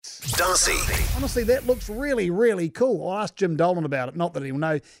Darcy. Honestly, that looks really, really cool. I'll ask Jim Dolan about it. Not that he'll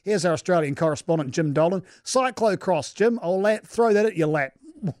know. Here's our Australian correspondent, Jim Dolan. Cyclocross, Jim. I'll throw that at your lap.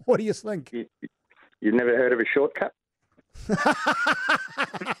 What do you think? You've never heard of a shortcut?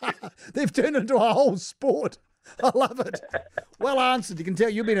 They've turned it into a whole sport. I love it. Well answered. You can tell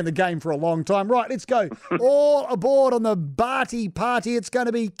you've been in the game for a long time. Right, let's go. All aboard on the Barty party. It's going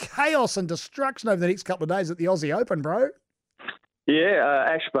to be chaos and destruction over the next couple of days at the Aussie Open, bro. Yeah,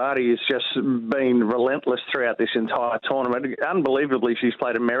 Ash Barty has just been relentless throughout this entire tournament. Unbelievably, she's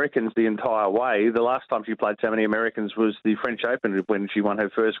played Americans the entire way. The last time she played so many Americans was the French Open when she won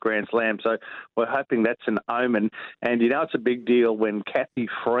her first Grand Slam. So we're hoping that's an omen. And, it's a big deal when Kathy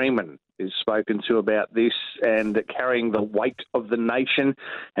Freeman is spoken to about this and carrying the weight of the nation.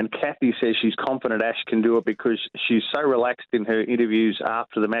 And Kathy says she's confident Ash can do it because she's so relaxed in her interviews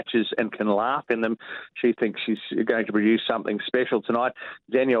after the matches and can laugh in them. She thinks she's going to produce something special tonight.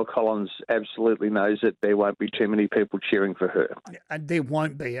 Danielle Collins absolutely knows that there won't be too many people cheering for her. And there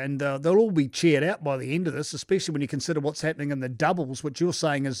won't be. And they'll all be cheered out by the end of this, especially when you consider what's happening in the doubles, which you're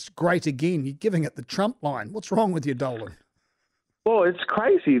saying is great again. You're giving it the Trump line. What's wrong with you, Dolan? Well, it's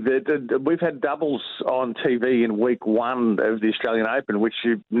crazy that we've had doubles on TV in week one of the Australian Open, which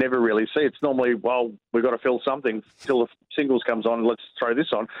you never really see. It's normally, we've got to fill something till the singles comes on, let's throw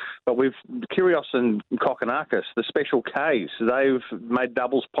this on. But we've Kyrgios and Kokkinakis, the special Ks, they've made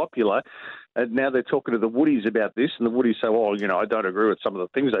doubles popular. And now they're talking to the Woodies about this, and the Woodies say, I don't agree with some of the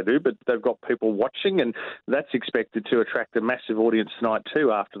things they do, but they've got people watching, and that's expected to attract a massive audience tonight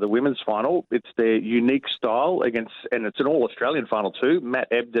too after the women's final. It's their unique style and it's an all-Australian final too. Matt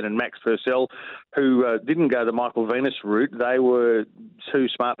Ebden and Max Purcell, who didn't go the Michael Venus route, they were too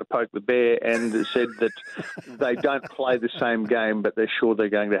smart to poke the bear and said that they don't play the same game, but they're sure they're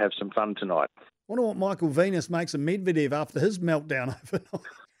going to have some fun tonight. I wonder what Michael Venus makes of Medvedev after his meltdown overnight.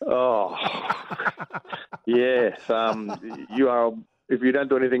 Oh, yes. You are. If you don't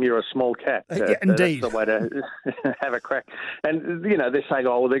do anything, you're a small cat. Indeed. That's the way to have a crack. And, they're saying,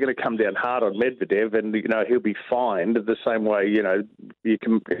 they're going to come down hard on Medvedev and, he'll be fined the same way, you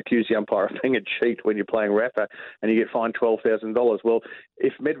can accuse the umpire of being a cheat when you're playing Rafa and you get fined $12,000. Well,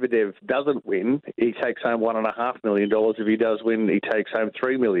 if Medvedev doesn't win, he takes home $1.5 million. If he does win, he takes home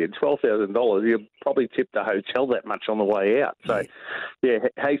 $3 million. $12,000, you'll probably tip the hotel that much on the way out. So, yeah,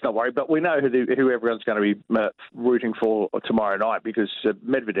 he's not worried. But we know who everyone's going to be rooting for tomorrow night because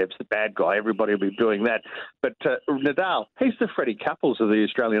Medvedev's the bad guy. Everybody will be doing that. But Nadal, he's the Freddie Couples of the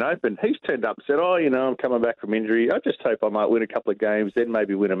Australian Open. He's turned up and said, I'm coming back from injury. I just hope I might win a couple of games, then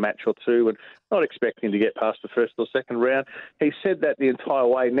maybe win a match or two, and not expecting to get past the first or second round. He said that the entire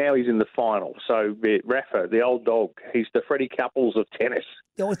way. Now he's in the final. So Rafa, the old dog, he's the Freddie Couples of tennis.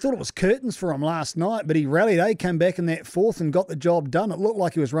 Yeah, I thought it was curtains for him last night, but he rallied. Came back in that fourth and got the job done. It looked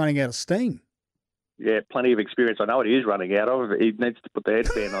like he was running out of steam. Yeah, plenty of experience. I know what he is running out of. He needs to put the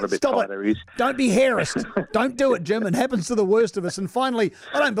headband on a bit tighter. Don't be harassed. Don't do it, Jim. It happens to the worst of us. And finally,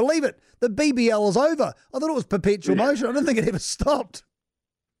 I don't believe it. The BBL is over. I thought it was perpetual motion. I didn't think it ever stopped.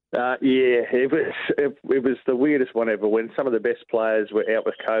 It was the weirdest one ever. When some of the best players were out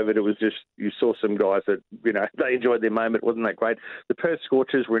with COVID, it was just, you saw some guys that, they enjoyed their moment. Wasn't that great? The Perth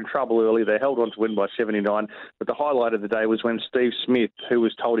Scorchers were in trouble early. They held on to win by 79. But the highlight of the day was when Steve Smith, who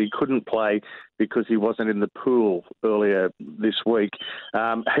was told he couldn't play because he wasn't in the pool earlier this week,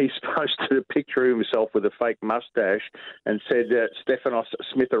 he's posted a picture of himself with a fake mustache and said Stefanos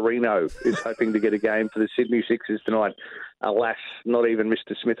Smitharino is hoping to get a game for the Sydney Sixers tonight. Alas, not even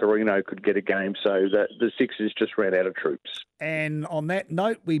Mr. Smitharino could get a game, so the Sixers just ran out of troops. And on that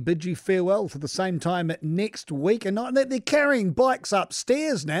note, we bid you farewell for the same time next week. And they're carrying bikes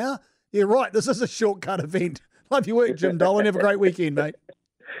upstairs now. You're right, this is a shortcut event. Love your work, Jim Dolan. Have a great weekend, mate.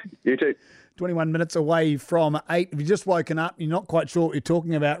 You too. 21 minutes away from 8. If you've just woken up, you're not quite sure what you're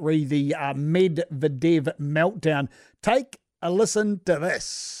talking about, re the Medvedev meltdown. Take a listen to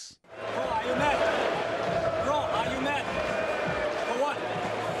this. Bro, are you mad? Bro, are you mad? For what?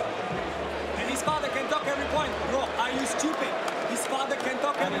 And his father can talk every point. Bro, are you stupid? His father can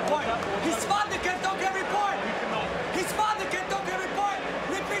talk every point. His father can talk every point. His father can talk every point.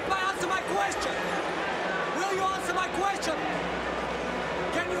 Answer my question. Will you answer my question?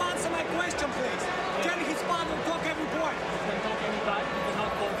 Can you answer my question, please? Can his father talk every point? He can talk anytime. He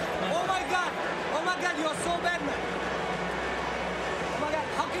cannot talk. Oh my God, you are so bad, man. Oh my God,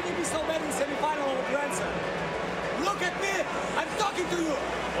 how can you be so bad in semi-final of a Grand Slam? Look at me, I'm talking to you.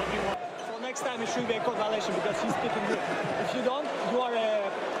 What do you want? So next time it should be a code violation because he's speaking good. If you don't, you are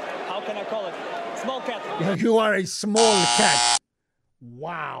a, how can I call it? Small cat. You are a small cat.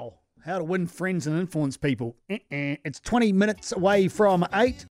 Wow. How to win friends and influence people. It's 20 minutes away from 8.